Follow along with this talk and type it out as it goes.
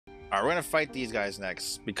Alright, we're gonna fight these guys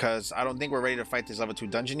next because I don't think we're ready to fight this level 2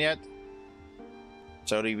 dungeon yet.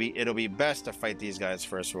 So it'll be best to fight these guys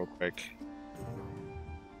first real quick.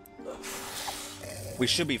 We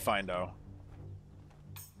should be fine though.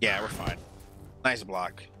 Yeah, we're fine. Nice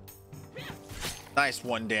block. Nice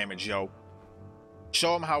 1 damage, yo.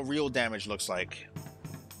 Show them how real damage looks like.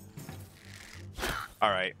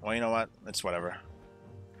 Alright, well, you know what? It's whatever.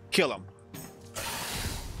 Kill him.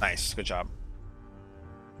 Nice, good job.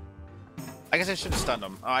 I guess I should have stunned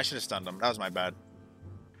him. Oh, I should have stunned him. That was my bad.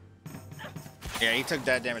 Yeah, he took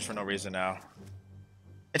that damage for no reason now.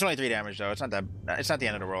 It's only 3 damage though. It's not that. It's not the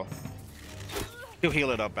end of the roll. He'll heal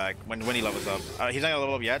it up back when he levels up. He's not gonna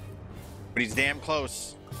level up yet, but he's damn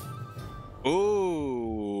close.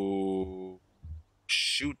 Ooh,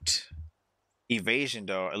 shoot. Evasion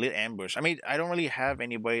though. Elite ambush. I mean, I don't really have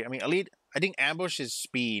anybody. I mean, elite. I think ambush is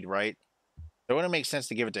speed, right? So it wouldn't make sense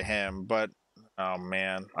to give it to him, but oh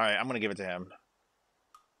man. All right, I'm gonna give it to him.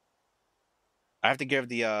 I have to give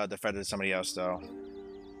the feather to somebody else though.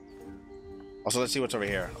 Also, let's see what's over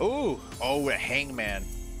here. Ooh, oh, a hangman,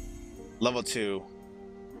 level 2.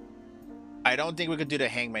 I don't think we could do the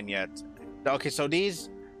hangman yet. Okay, so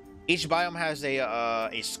each biome has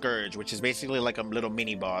a scourge, which is basically like a little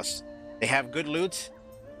mini boss. They have good loot,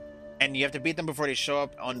 and you have to beat them before they show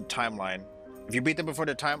up on the timeline. If you beat them before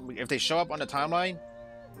if they show up on the timeline,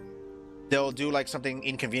 they'll do like something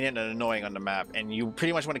inconvenient and annoying on the map, and you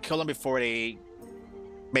pretty much want to kill them before they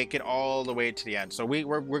make it all the way to the end. So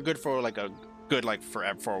we're good for like a good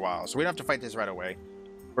for a while. So we don't have to fight this right away.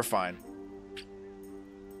 We're fine.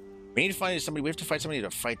 We need to find somebody. We have to fight somebody to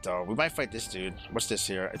fight though. We might fight this dude. What's this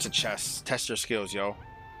here? It's a chest. Test your skills, yo.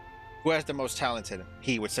 Who has the most talented?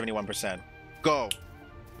 He with 71%. Go.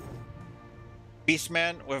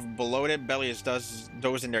 Beastman with bloated bellies does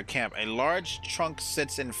those in their camp. A large trunk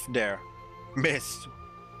sits in there. Mist.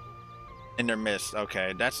 In their mist.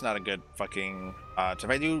 Okay, that's not a good fucking odds. If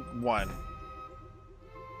I do 1.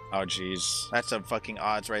 Oh jeez. That's a fucking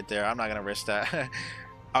odds right there. I'm not gonna risk that.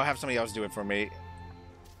 I'll have somebody else do it for me.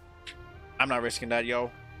 I'm not risking that, yo.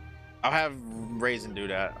 I'll have reyyzin do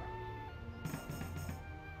that.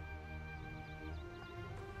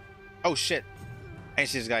 Oh shit. I ain't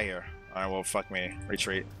see this guy here. Alright, well fuck me.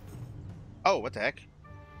 Retreat. Oh, what the heck?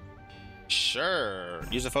 Sure.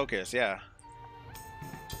 Use a focus, yeah.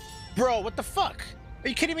 Bro, what the fuck? Are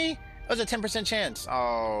you kidding me? That was a 10% chance.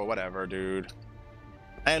 Oh, whatever, dude.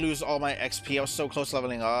 I lose all my XP. I was so close to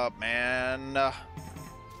leveling up, man.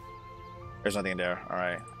 There's nothing in there.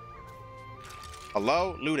 Alright.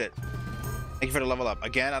 Hello? Loot it. Thank you for the level up.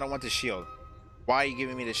 Again, I don't want the shield. Why are you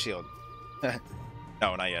giving me the shield?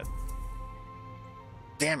 No, not yet.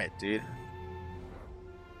 Damn it, dude.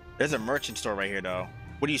 There's a merchant store right here, though.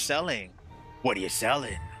 What are you selling? What are you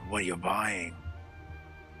selling? What are you buying?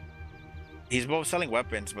 He's both selling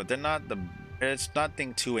weapons, but they're not it's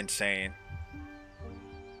nothing too insane.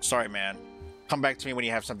 Sorry, man. Come back to me when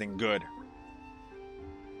you have something good.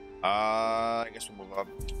 I guess we'll move up.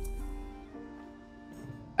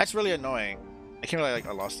 That's really annoying. I can't really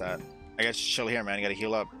I lost that. I guess chill here, man. You gotta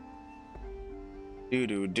heal up. Do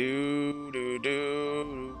do do do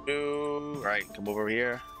do do. All right, come over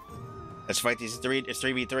here. Let's fight these three. It's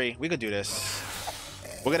 3v3. We could do this.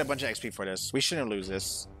 We'll get a bunch of XP for this. We shouldn't lose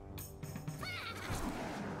this.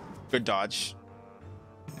 Good dodge.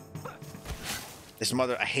 This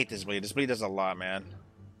mother, I hate this bleed. This bleed does a lot, man.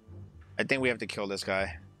 I think we have to kill this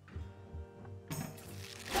guy.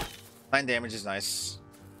 9 damage is nice.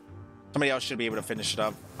 Somebody else should be able to finish it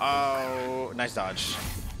up. Oh, nice dodge.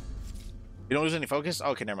 You don't lose any focus?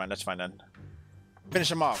 Okay, never mind. That's fine then.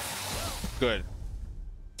 Finish him off. Good.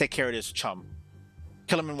 Take care of this chum.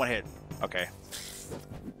 Kill him in 1 hit. Okay.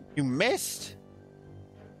 You missed?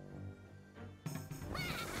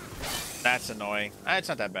 That's annoying. It's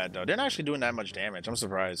not that bad though. They're not actually doing that much damage. I'm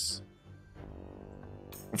surprised.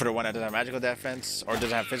 For the one that doesn't have magical defense, or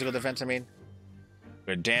doesn't have physical defense, I mean.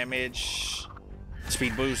 Good damage.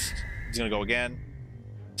 Speed boost. He's gonna go again.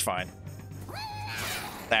 It's fine.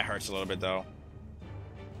 That hurts a little bit though.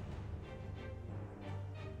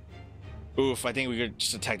 Oof, I think we could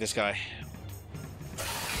just attack this guy.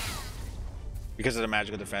 Because of the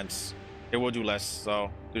magical defense. It will do less,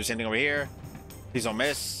 so do the same thing over here. Please don't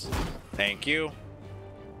miss. Thank you.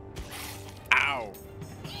 Ow.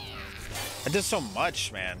 That does so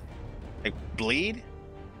much, man. Like, bleed?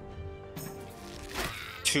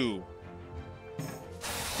 2.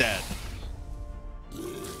 Dead.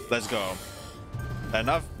 Let's go.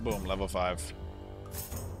 Enough? Boom, level 5.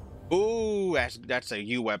 Ooh, that's a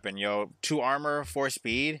U weapon, yo. 2 armor, 4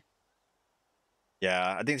 speed.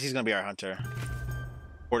 Yeah, I think he's gonna be our hunter.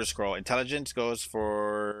 Quarter scroll. Intelligence goes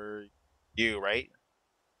for you, right?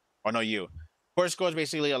 Or no, you. Quarter scrolls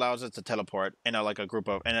basically allows us to teleport in a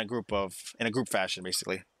group fashion,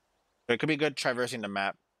 basically. So it could be good traversing the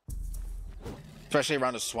map, especially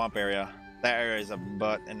around the swamp area. That area is a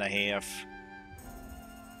butt and a half.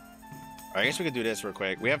 I guess we could do this real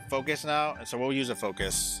quick. We have focus now, and so we'll use a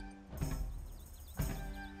focus.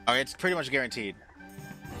 Okay, it's pretty much guaranteed.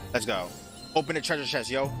 Let's go. Open the treasure chest,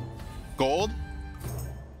 yo. Gold.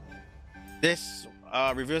 This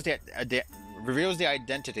reveals the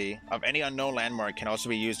identity of any unknown landmark. Can also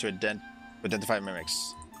be used to identify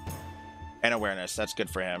mimics. And awareness. That's good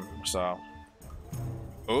for him. So.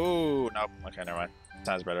 Ooh, nope. Okay, never mind.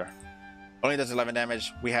 Sounds better. Only does 11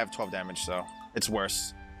 damage. We have 12 damage, so it's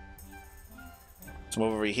worse. Let's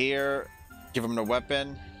move over here. Give him the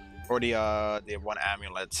weapon. Or the one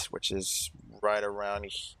amulet, which is right around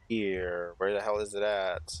here. Where the hell is it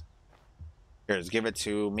at? Here, let's give it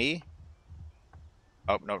to me.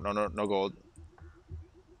 Oh, no gold.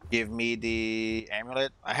 Give me the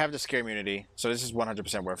amulet. I have the scare immunity, so this is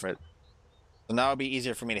 100% worth it. So now it'll be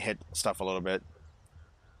easier for me to hit stuff a little bit.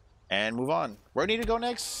 And move on. Where do we need to go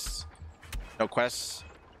next? No quests.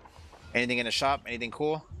 Anything in the shop? Anything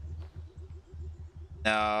cool?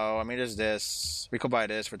 No, I mean there's this. We could buy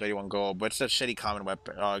this for 31 gold, but it's a shitty common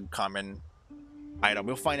weapon, common item.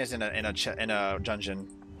 We'll find this in a dungeon.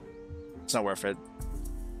 It's not worth it.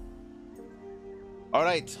 All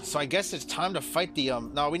right, so I guess it's time to fight the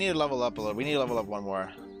No, we need to level up a little. We need to level up one more.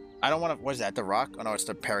 I don't want to. What is that? The rock? Oh no, it's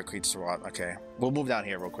the paracrete sword. Okay, we'll move down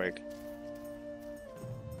here real quick.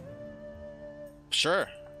 Sure.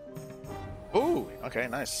 Ooh. Okay,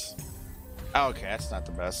 nice. Oh, okay, that's not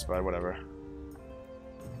the best, but whatever.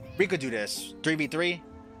 We could do this. 3v3.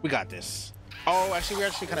 We got this. Oh, actually, we're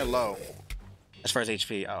actually kind of low as far as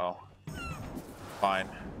HP. Uh-oh. Fine.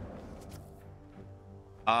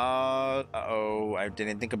 Uh-oh. I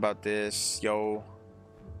didn't think about this. Yo.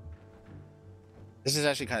 This is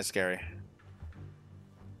actually kind of scary.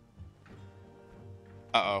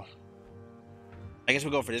 Uh-oh. I guess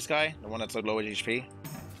we'll go for this guy. The one that's like low HP.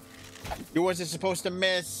 You wasn't supposed to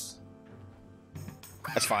miss.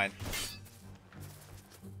 That's fine.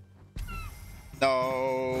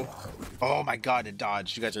 No. Oh my god, it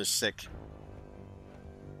dodged. You guys are sick.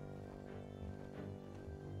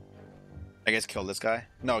 I guess kill this guy.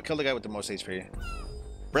 No, kill the guy with the most HP.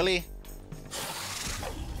 Really?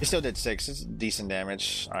 He still did 6. It's decent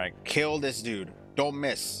damage. Alright, kill this dude. Don't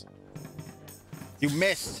miss. You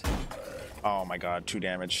missed. Oh my god, 2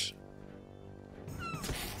 damage.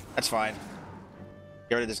 That's fine.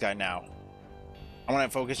 Get rid of this guy now. I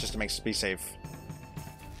want to focus just to be safe.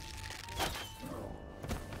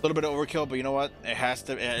 A little bit of overkill, but you know what? It has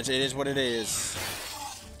to. It is what it is.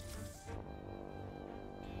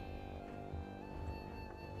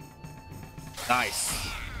 Nice.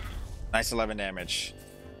 Nice 11 damage.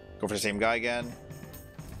 Go for the same guy again.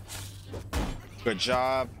 Good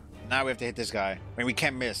job. Now we have to hit this guy. I mean, we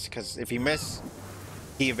can't miss, because if he miss,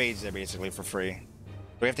 he evades it basically for free.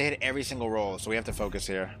 We have to hit every single roll, so we have to focus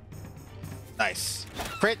here. Nice.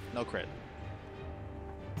 Crit? No crit.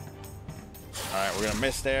 Alright, we're gonna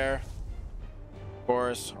miss there. Of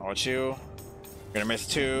course. How about you? We're gonna miss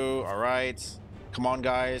 2. Alright. Come on,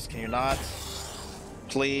 guys. Can you not?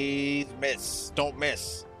 Please miss. Don't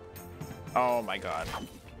miss. Oh my god.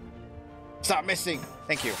 Stop missing.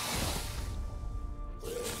 Thank you.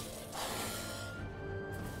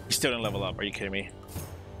 You still didn't level up. Are you kidding me?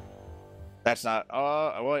 That's not.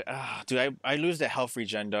 Dude, I lose the health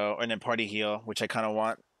regen though, and then party heal, which I kind of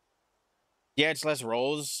want. Yeah, it's less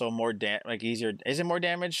rolls, so more like easier. Is it more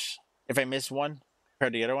damage if I miss one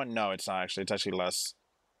compared to the other one? No, it's not actually. It's actually less.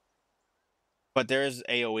 But there is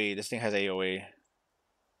AoE. This thing has AoE.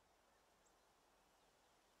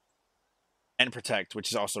 And protect,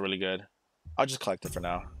 which is also really good. I'll just collect it for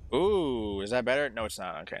now. Ooh, is that better? No, it's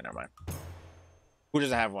not. Okay, never mind. Who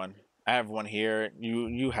doesn't have one? I have one here.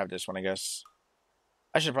 You have this one, I guess.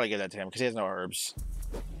 I should probably give that to him because he has no herbs.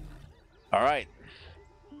 All right.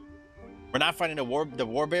 We're not fighting the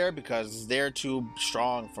war bear because they're too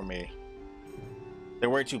strong for me. They're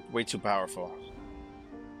way too powerful.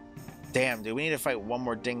 Damn, dude, we need to fight one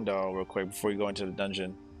more ding though real quick before we go into the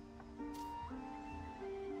dungeon.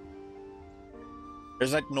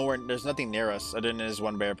 There's like nowhere. There's nothing near us other than this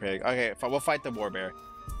one bear pig. Okay, we'll fight the war bear.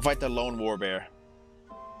 We'll fight the lone war bear.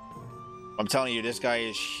 I'm telling you, this guy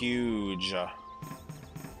is huge.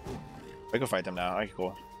 We can fight them now. Okay,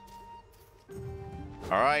 cool.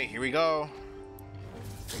 All right, here we go.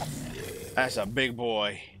 That's a big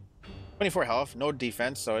boy. 24 health, no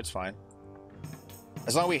defense, so it's fine.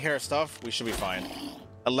 As long as we hear stuff, we should be fine.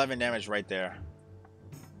 11 damage right there.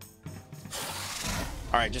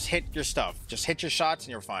 All right, just hit your stuff. Just hit your shots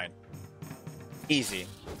and you're fine. Easy.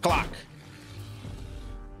 Clock.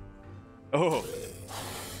 Oh.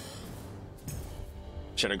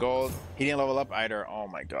 Shit of gold. He didn't level up either. Oh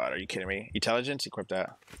my god, are you kidding me? Intelligence, equip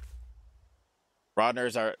that.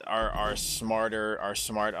 Rodners are smarter,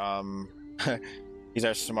 he's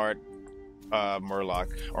our smart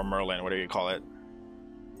Murloc or Merlin, whatever you call it.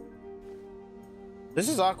 This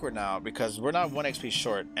is awkward now because we're not 1 XP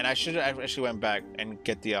short, and I should have actually went back and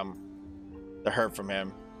get the herb from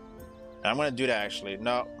him. And I'm gonna do that actually.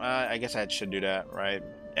 No, I guess I should do that, right?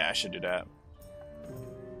 Yeah, I should do that.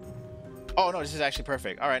 Oh no, this is actually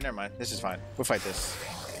perfect. All right, never mind. This is fine. We'll fight this.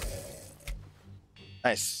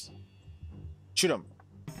 Nice. Shoot him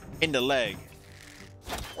in the leg.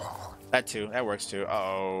 That too. That works too.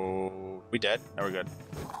 Uh-oh. We dead? No, we're good.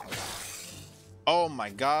 Oh my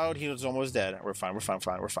god, he was almost dead. We're fine. We're fine.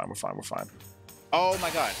 We're fine. Oh my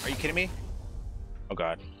god, are you kidding me? Oh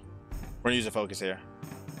god. We're gonna use a focus here.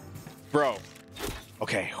 Bro.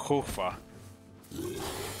 Okay. Hoofa.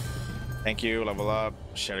 Thank you. Level up.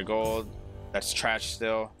 Share of gold. That's trash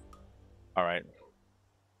still. All right.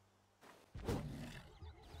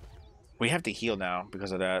 We have to heal now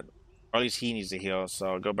because of that. Or at least he needs to heal.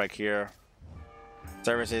 So go back here.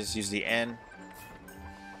 Services, use the N.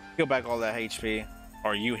 Heal back all that HP.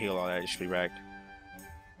 Or you heal all that HP back.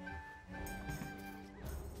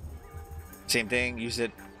 Same thing, use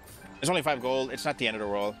it. It's only 5 gold. It's not the end of the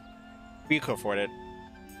world. We could afford it.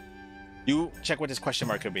 You check what this question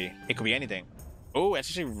mark could be. It could be anything. Oh, it's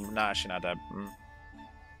actually not that.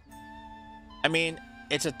 I mean,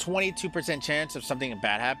 it's a 22% chance of something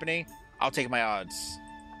bad happening. I'll take my odds.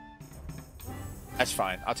 That's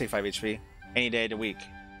fine. I'll take 5 HP any day of the week.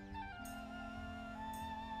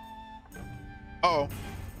 Uh oh,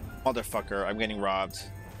 motherfucker! I'm getting robbed.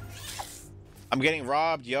 I'm getting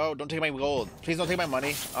robbed, yo! Don't take my gold. Please don't take my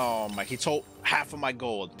money. Oh my! He told half of my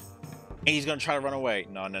gold, and he's gonna try to run away.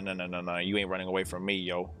 No! You ain't running away from me,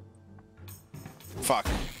 yo. Fuck!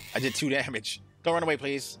 I did 2 damage. Don't run away,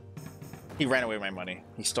 please. He ran away with my money.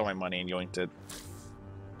 He stole my money and yoinked it.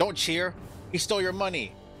 Don't cheer. He stole your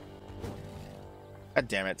money. God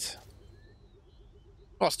damn it.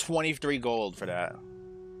 Lost 23 gold for that.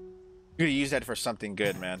 You could use that for something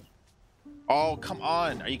good, man. Oh, come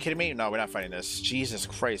on. Are you kidding me? No, we're not fighting this. Jesus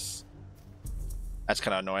Christ. That's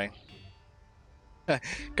kind of annoying.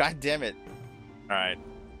 God damn it. All right.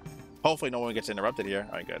 Hopefully no one gets interrupted here.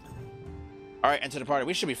 All right, good. All right, enter the party.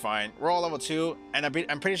 We should be fine. We're all level 2. And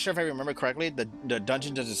I'm pretty sure if I remember correctly, the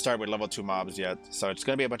dungeon doesn't start with level 2 mobs yet. So it's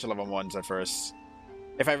going to be a bunch of level 1s at first.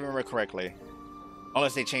 If I remember correctly.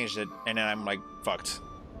 Unless they changed it, and then I'm like, fucked.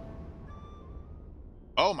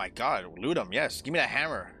 Oh my god, loot them, yes. Give me that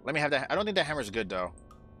hammer. Let me have that. I don't think that hammer's good, though.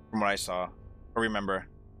 From what I saw. Or remember.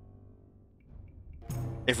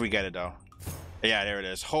 If we get it, though. Yeah, there it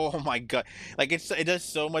is. Oh my god. Like, it does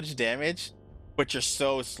so much damage, but you're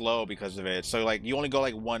so slow because of it. So, like, you only go,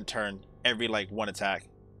 like, 1 turn every, like, 1 attack.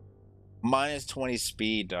 Minus 20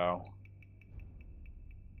 speed, though.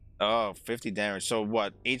 Oh, 50 damage. So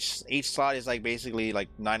what? Each slot is like basically like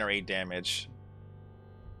 9 or 8 damage.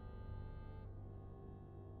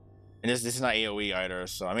 And this is not AoE either.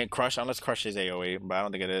 So I mean, Crush, unless Crush is AoE, but I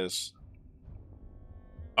don't think it is.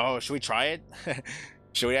 Oh, should we try it?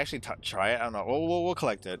 Should we actually try it? I don't know. We'll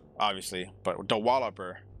collect it, obviously. But the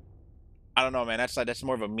Walloper, I don't know, man. That's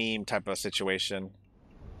more of a meme type of situation.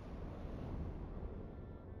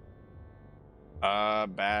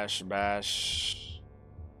 Bash.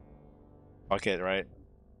 Fuck it, right?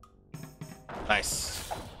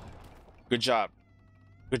 Nice. Good job.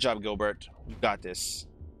 Good job, Gilbert. You got this.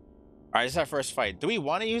 Alright, this is our first fight. Do we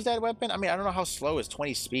want to use that weapon? I mean, I don't know how slow is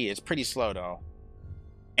 20 speed. It's pretty slow, though.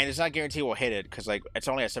 And it's not guaranteed we'll hit it, because, like, it's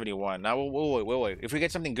only at 71. Now, we'll wait. If we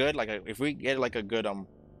get something good, like, if we get, like, a good,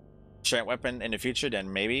 strength weapon in the future,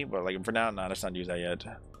 then maybe. But, like, for now, no, let's not use that yet.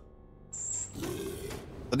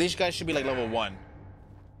 But these guys should be, like, level 1.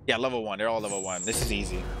 Yeah, level 1. They're all level 1. This is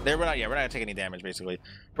easy. We're not gonna take any damage, basically.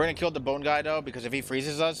 We're gonna kill the bone guy, though, because if he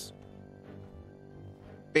freezes us,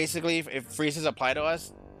 basically, if freezes apply to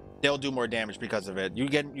us, they'll do more damage because of it.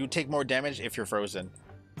 You take more damage if you're frozen.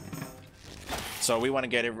 So we want to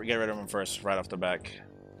get rid of him first, right off the back.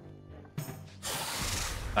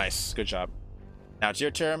 Nice, good job. Now it's your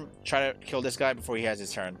turn. Try to kill this guy before he has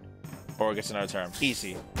his turn, or gets another turn.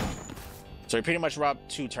 Easy. So we pretty much robbed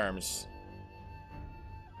 2 turns.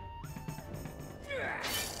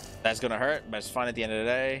 That's gonna hurt, but it's fine at the end of the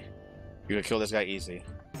day. You can kill this guy easy.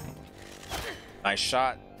 Nice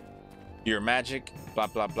shot. Your magic. Blah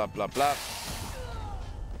blah blah blah blah.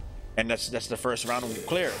 And that's the first round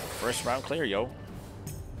clear. First round clear, yo.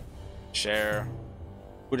 Share.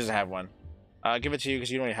 Who doesn't have one? Give it to you because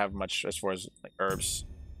you don't really have much as far as like herbs.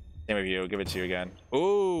 Same with you. Give it to you again.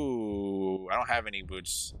 Ooh, I don't have any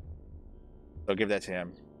boots. So give that to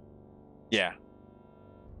him. Yeah.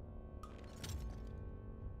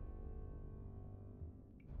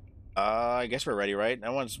 I guess we're ready, right?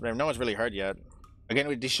 No one's really hurt yet.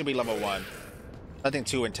 Again, this should be level 1. Nothing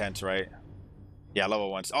too intense, right? Yeah, level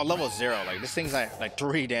 1. Oh, level 0. Like this thing's like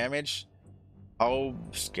 3 damage. Oh,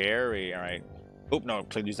 scary. All right. Oop, no,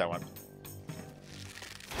 please use that one.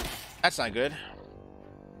 That's not good.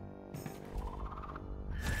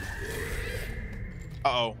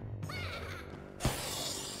 Uh-oh.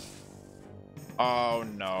 Oh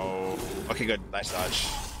no. Okay, good. Nice dodge.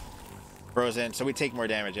 Frozen. So we take more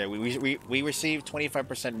damage. Yeah, we receive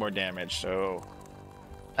 25% more damage. So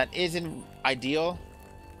that isn't ideal.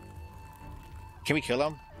 Can we kill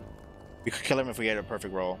him? We could kill him if we get a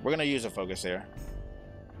perfect roll. We're gonna use a focus here.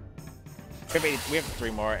 We have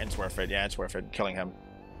 3 more, and it's worth it. Yeah, it's worth it. Killing him.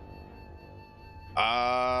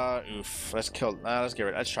 Oof. Let's kill. Let's get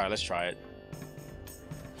rid. Let's try. Let's try it.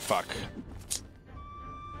 Fuck.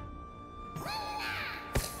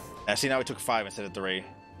 See, now we took 5 instead of 3.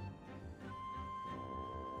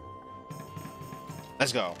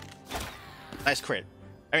 Let's go. Nice crit.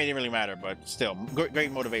 I mean, it didn't really matter, but still,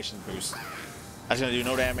 great motivation boost. That's gonna do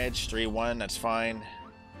no damage. 3-1. That's fine.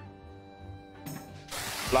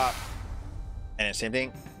 Flop. And then same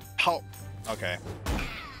thing. Help. Okay.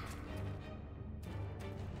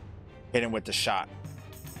 Hit him with the shot.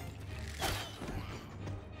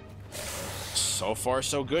 So far,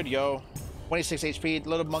 so good, yo. 26 HP,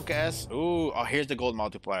 little monk ass. Ooh, oh, here's the gold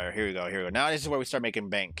multiplier. Here we go, here we go. Now this is where we start making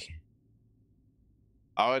bank.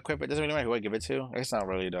 I'll equip it. Doesn't really matter who I give it to. I guess not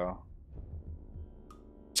really, though.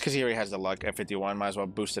 It's because he already has the luck. F51, might as well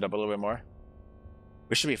boost it up a little bit more.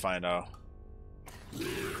 We should be fine, though.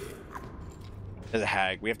 There's a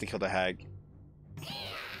hag. We have to kill the hag.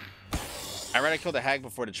 I'd rather kill the hag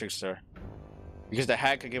before the trickster. Because the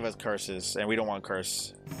hag could give us curses, and we don't want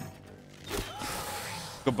curse.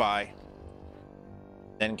 Goodbye.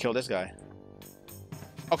 Then kill this guy.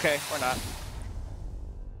 Okay, or not.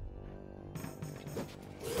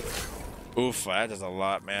 Oof, that does a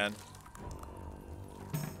lot, man.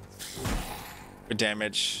 Good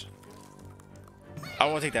damage. I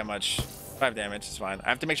won't take that much. 5 damage, it's fine. I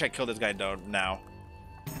have to make sure I kill this guy though now.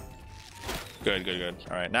 Good, good, good.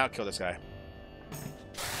 Alright, now kill this guy.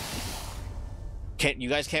 You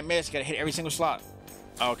guys can't miss. You gotta hit every single slot.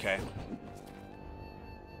 Okay.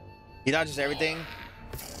 He dodges everything.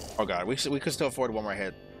 Oh god, we could still afford 1 more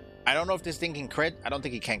hit. I don't know if this thing can crit. I don't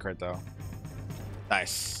think he can crit though.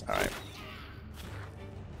 Nice. Alright.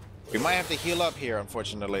 We might have to heal up here,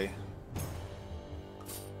 unfortunately.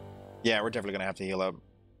 Yeah, we're definitely gonna have to heal up.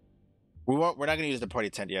 We're not gonna use the party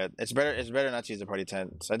tent yet. It's better not to use the party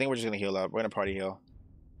tent. So I think we're just gonna heal up. We're gonna party heal.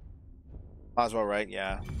 Might as well, right?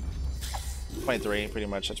 Yeah. 23, pretty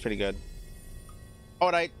much. That's pretty good.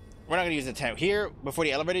 Alright. We're not gonna use the tent. Here, before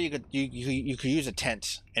the elevator, you could use a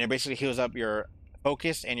tent. And it basically heals up your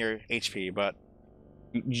focus and your HP, but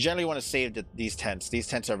you generally want to save these tents. These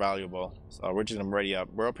tents are valuable. So we're just gonna ready up.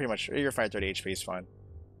 We're all pretty much your 530 HP is fine.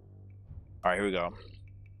 Alright, here we go.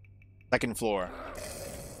 Second floor.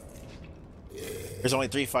 There's only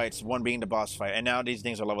 3 fights, 1 being the boss fight, and now these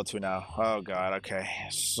things are level 2 now. Oh god, okay.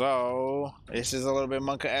 So this is a little bit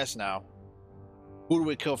Monka S now. Who do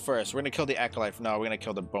we kill first? We're gonna kill the acolyte. No, we're gonna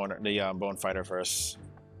kill the bone fighter first.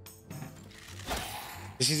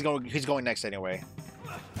 He's going next anyway.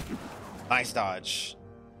 Nice dodge.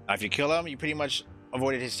 Now, if you kill him, you pretty much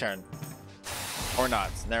avoided his turn. Or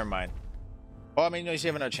not. Never mind. Oh, I mean, no, you still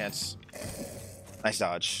have another chance. Nice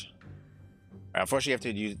dodge. Right,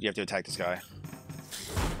 unfortunately, you have to attack this guy.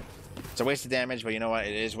 It's a waste of damage, but you know what?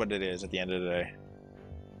 It is what it is at the end of the day.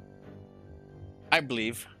 I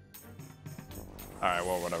believe. Alright,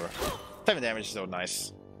 well, whatever. 7 damage is still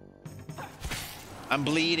nice. I'm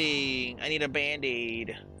bleeding. I need a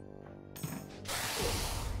band-aid.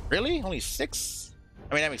 Really? Only 6?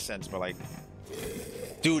 I mean, that makes sense, but like...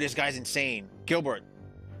 Dude, this guy's insane. Gilbert.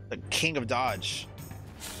 The king of dodge.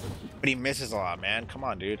 But he misses a lot, man. Come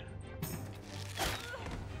on, dude.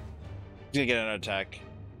 He's gonna get another attack.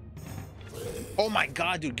 Oh my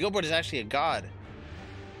god, dude. Gilbert is actually a god.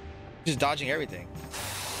 Just dodging everything.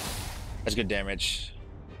 That's good damage.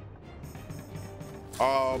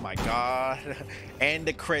 Oh my god. And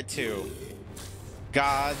the crit too.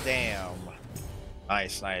 God damn.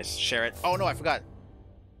 Nice, nice. Share it. Oh no, I forgot.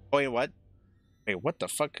 Oh wait, what? Wait, what the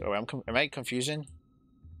fuck? Oh, am I confusing?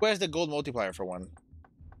 Where's the gold multiplier for one?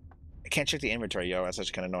 I can't check the inventory, yo. That's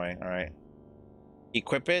such kind of annoying. All right.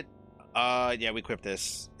 Equip it. Yeah, we equip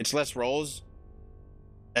this. It's less rolls.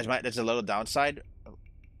 That's a little downside.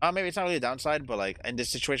 Maybe it's not really a downside, but like in this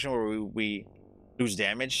situation where we lose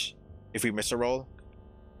damage if we miss a roll,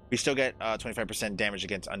 we still get 25% damage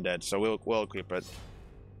against undead. So we'll equip it.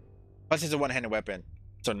 Plus, it's a one-handed weapon.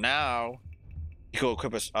 So now he could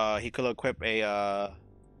equip us. He could equip a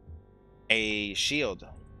shield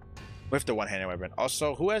with the one-handed weapon.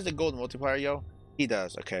 Also, who has the gold multiplier, yo? He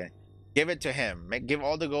does. Okay, give it to him. Give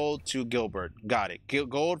all the gold to Gilbert. Got it.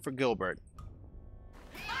 Gold for Gilbert.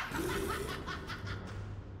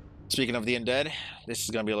 Speaking of the undead, this is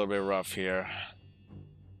gonna be a little bit rough here.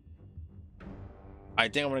 I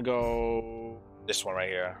think I'm gonna go this one right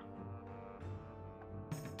here.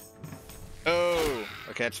 Oh,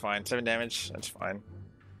 okay, that's fine. 7 damage. That's fine.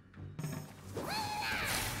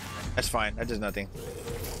 That's fine. That does nothing.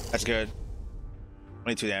 That's good.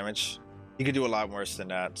 Only 2 damage. You could do a lot worse than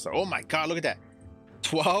that. So, oh my god, look at that.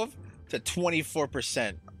 12 to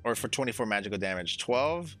 24%, or for 24 magical damage.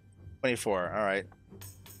 12, 24. All right.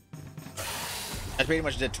 I pretty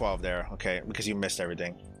much did 12 there. Okay, because you missed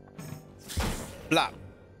everything. Blah.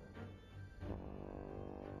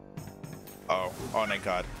 Oh my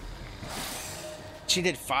god. She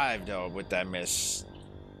did 5 though with that miss.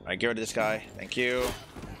 All right, get rid of this guy. Thank you.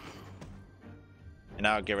 And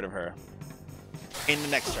now get rid of her. In the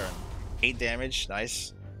next turn. 8 damage.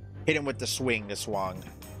 Nice. Hit him with the swing, the swung.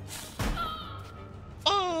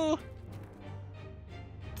 Oh!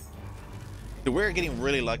 Dude, we're getting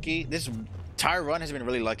really lucky. This entire run has been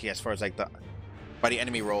really lucky as far as like by the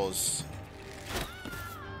enemy rolls.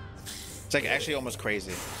 It's like actually almost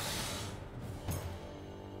crazy.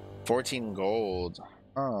 14 gold.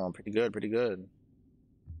 Oh, pretty good, pretty good.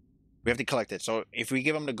 We have to collect it. So if we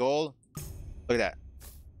give him the gold, look at that.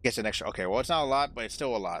 Gets an extra. Okay, well, it's not a lot, but it's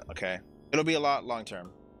still a lot. Okay, it'll be a lot long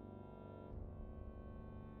term.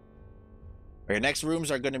 Okay, next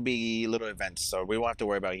rooms are going to be little events, so we won't have to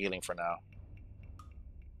worry about healing for now.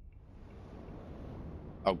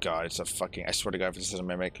 Oh god, it's a fucking... I swear to god, if this is a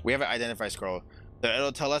mimic. We have an identify scroll. So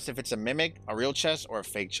it'll tell us if it's a mimic, a real chest, or a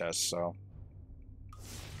fake chest, so...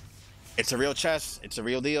 It's a real chest. It's a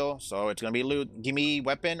real deal, so it's going to be loot. Give me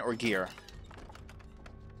weapon or gear.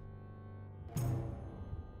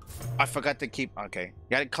 I forgot to keep... Okay, you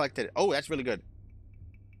gotta collect it. Oh, that's really good.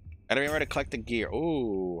 I don't remember to collect the gear.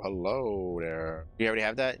 Oh, hello there. You already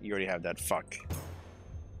have that? You already have that. Fuck.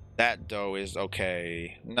 That, though, is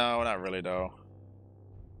okay. No, not really, though.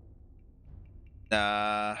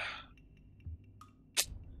 Nah.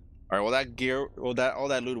 Alright, well, that gear... Well, all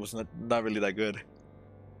that loot was not really that good.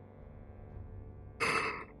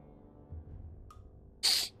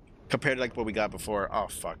 Compared to, like, what we got before. Oh,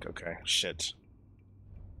 fuck. Okay. Shit.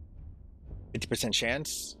 50%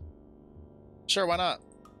 chance? Sure, why not?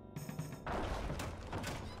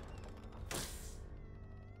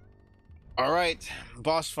 Alright,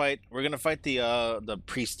 boss fight. We're gonna fight the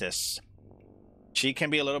priestess. She can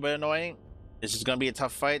be a little bit annoying. This is gonna be a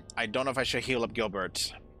tough fight. I don't know if I should heal up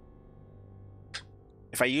Gilbert.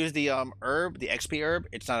 If I use the herb, the XP herb,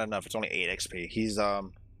 it's not enough. It's only 8 XP. He's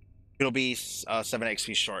it'll be 7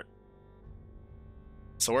 XP short.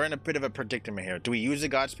 So we're in a bit of a predicament here. Do we use the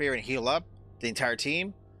God Spear and heal up the entire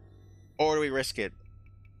team, or do we risk it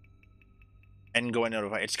and go into the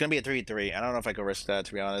fight? It's gonna be a 3-3. I don't know if I can risk that,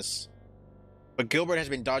 to be honest. But Gilbert has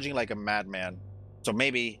been dodging like a madman, so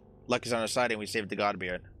maybe luck is on our side and we save the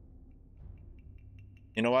Godbeard.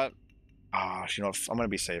 You know what? You know, I'm gonna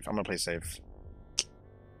be safe. I'm gonna play safe.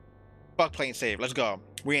 Fuck playing safe. Let's go.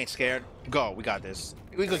 We ain't scared. Go. We got this.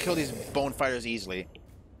 We can kill these bone fighters easily.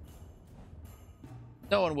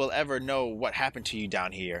 No one will ever know what happened to you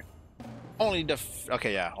down here. Only to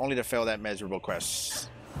only to fail that miserable quest.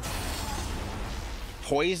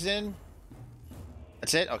 Poison?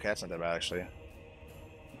 That's it? Okay, that's not that bad, actually.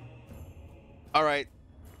 Alright.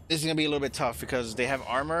 This is gonna be a little bit tough because they have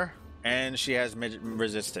armor and she has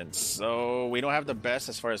resistance. So we don't have the best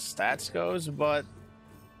as far as stats goes, but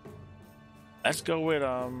let's go with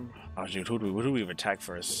oh dude, who do we even attack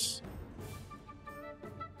first?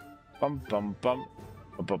 Bum bum bum.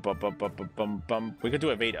 Bum, bum, bum, bum, bum, bum, bum. We could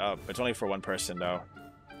do evade up. It's only for one person though.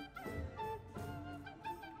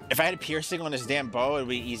 If I had piercing on this damn bow, it would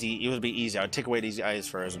be easy. It would be easy. I would take away these eyes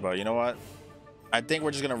first, but you know what? I think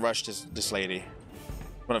we're just gonna rush this lady.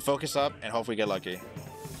 I'm gonna focus up and hopefully get lucky.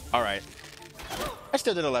 All right. I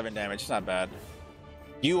still did 11 damage. It's not bad.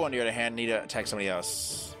 You, on the other hand, need to attack somebody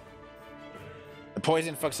else. The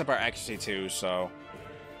poison fucks up our accuracy too, so.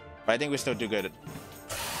 But I think we still do good.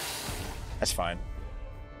 That's fine.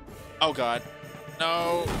 Oh god.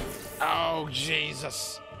 No. Oh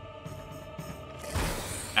Jesus.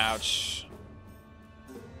 Ouch.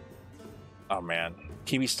 Oh man.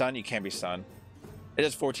 Can you be stunned? You can't be stunned. It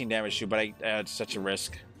does 14 damage too, but it's such a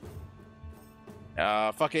risk.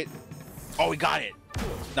 Fuck it. Oh, we got it.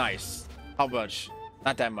 Nice. How much?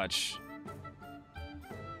 Not that much.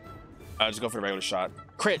 Just go for the regular shot.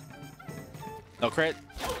 Crit. No crit.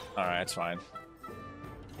 All right, that's fine.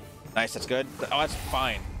 Nice, that's good. Oh, that's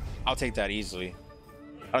fine. I'll take that easily.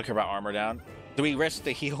 I don't care about armor down. Do we risk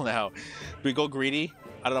the heal now? Do we go greedy?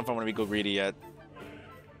 I don't know if I want to go greedy yet.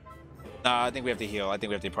 Nah, I think we have to heal. I think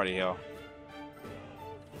we have to party heal.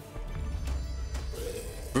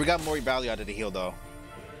 We got more value out of the heal though.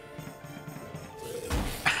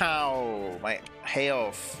 Ow, my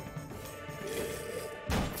health.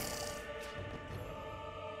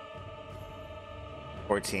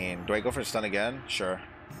 $14. Do I go for the stun again? Sure.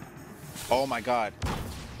 Oh my god.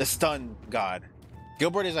 The stun god.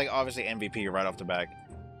 Gilbert is like obviously MVP right off the back.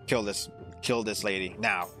 Kill this lady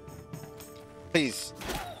now. Please.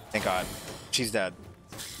 Thank god. She's dead.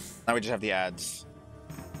 Now we just have the ads.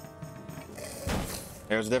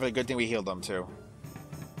 It was definitely a good thing we healed them too.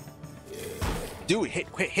 Dude,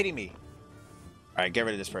 quit hitting me. Alright, get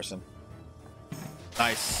rid of this person.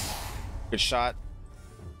 Nice. Good shot.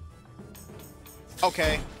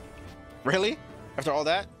 Okay. Really? After all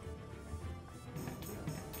that?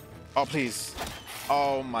 Oh, please.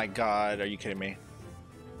 Oh my god, are you kidding me?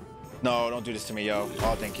 No, don't do this to me, yo.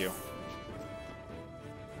 Oh, thank you.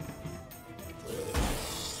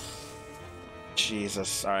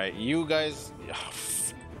 Jesus. Alright, you guys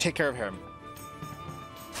take care of him.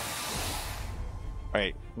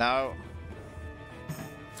 Alright, now.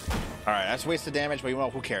 Alright, that's wasted damage, but you know,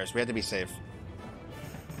 who cares? We have to be safe.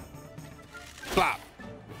 Flop!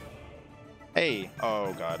 Hey!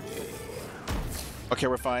 Oh god. Okay,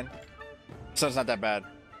 we're fine. Sun's not that bad.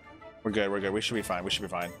 We're good, we're good. We should be fine, we should be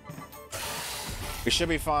fine. We should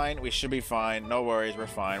be fine, we should be fine. No worries, we're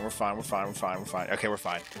fine, we're fine, we're fine, we're fine, we're fine. Okay, we're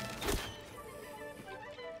fine.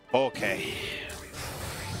 Okay.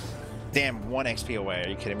 Damn, 1 XP away. Are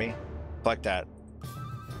you kidding me? Like that.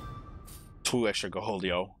 2 extra gold,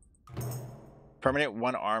 yo. Permanent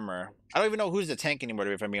 1 armor. I don't even know who's the tank anymore,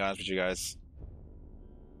 if I'm being honest with you guys.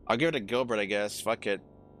 I'll give it to Gilbert, I guess. Fuck it.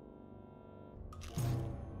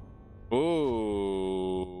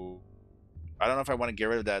 Ooh. I don't know if I want to get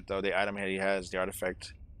rid of that though. The item he has, the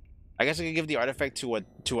artifact. I guess I could give the artifact to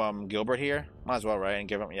Gilbert here. Might as well, right? And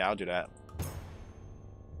give him. Yeah, I'll do that.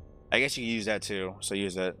 I guess you can use that too. So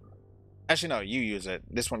use it. Actually, no, you use it.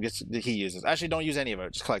 This one gets he uses. Actually, don't use any of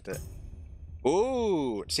it. Just collect it.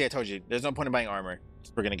 Ooh. See, I told you. There's no point in buying armor.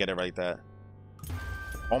 We're gonna get it like that.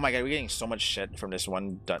 Oh my god, we're getting so much shit from this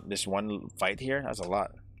one fight here. That's a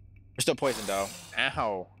lot. We're still poisoned though.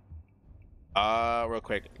 Ow. Real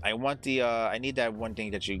quick. I want the I need that one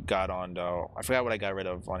thing that you got on though. I forgot what I got rid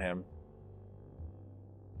of on him.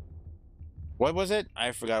 What was it?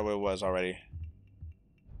 I forgot what it was already.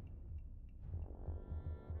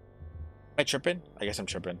 Am I tripping? I guess I'm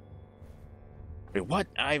tripping. Wait, what?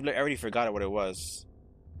 I already forgot what it was.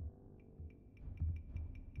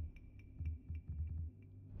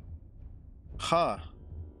 Huh.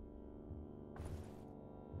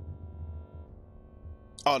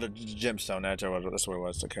 Oh, the gemstone. That's what it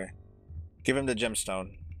was. Okay. Give him the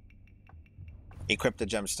gemstone. Equip the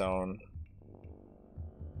gemstone.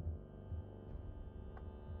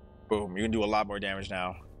 Boom. You can do a lot more damage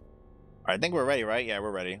now. Alright, I think we're ready, right? Yeah,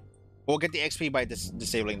 we're ready. We'll get the XP by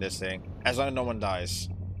disabling this thing. As long as no one dies.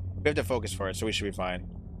 We have to focus for it, so we should be fine.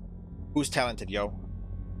 Who's talented, yo?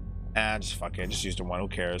 And just fuck it. Just use the one. Who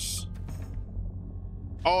cares?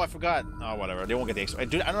 Oh, I forgot. Oh, whatever. They won't get the XP. I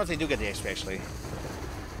don't know if they do get the XP, actually.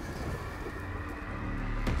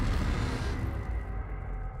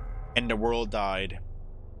 And the world died.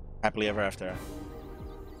 Happily ever after.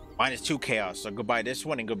 Mine is 2 chaos, so goodbye this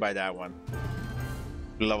one and goodbye that one.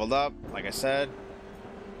 We leveled up, like I said.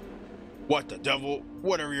 What the devil?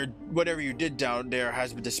 Whatever you did down there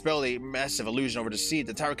has been dispelled a massive illusion over the sea.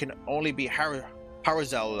 The tower can only be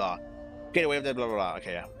Harazella. Get away with that, blah, blah, blah.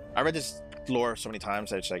 Okay, yeah. I read this lore so many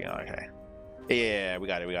times, I just like, oh, okay. Yeah, we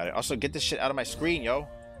got it. Also, get this shit out of my screen, yo.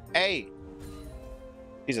 Hey!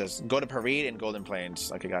 Jesus, go to Parade and Golden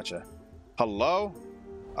Plains. Okay, gotcha. Hello?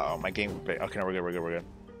 Oh, my game. Okay, no, we're good.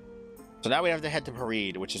 So now we have to head to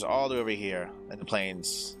Parade, which is all the way over here in the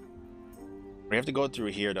plains. We have to go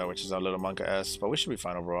through here, though, which is our little Monka S, but we should be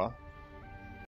fine overall.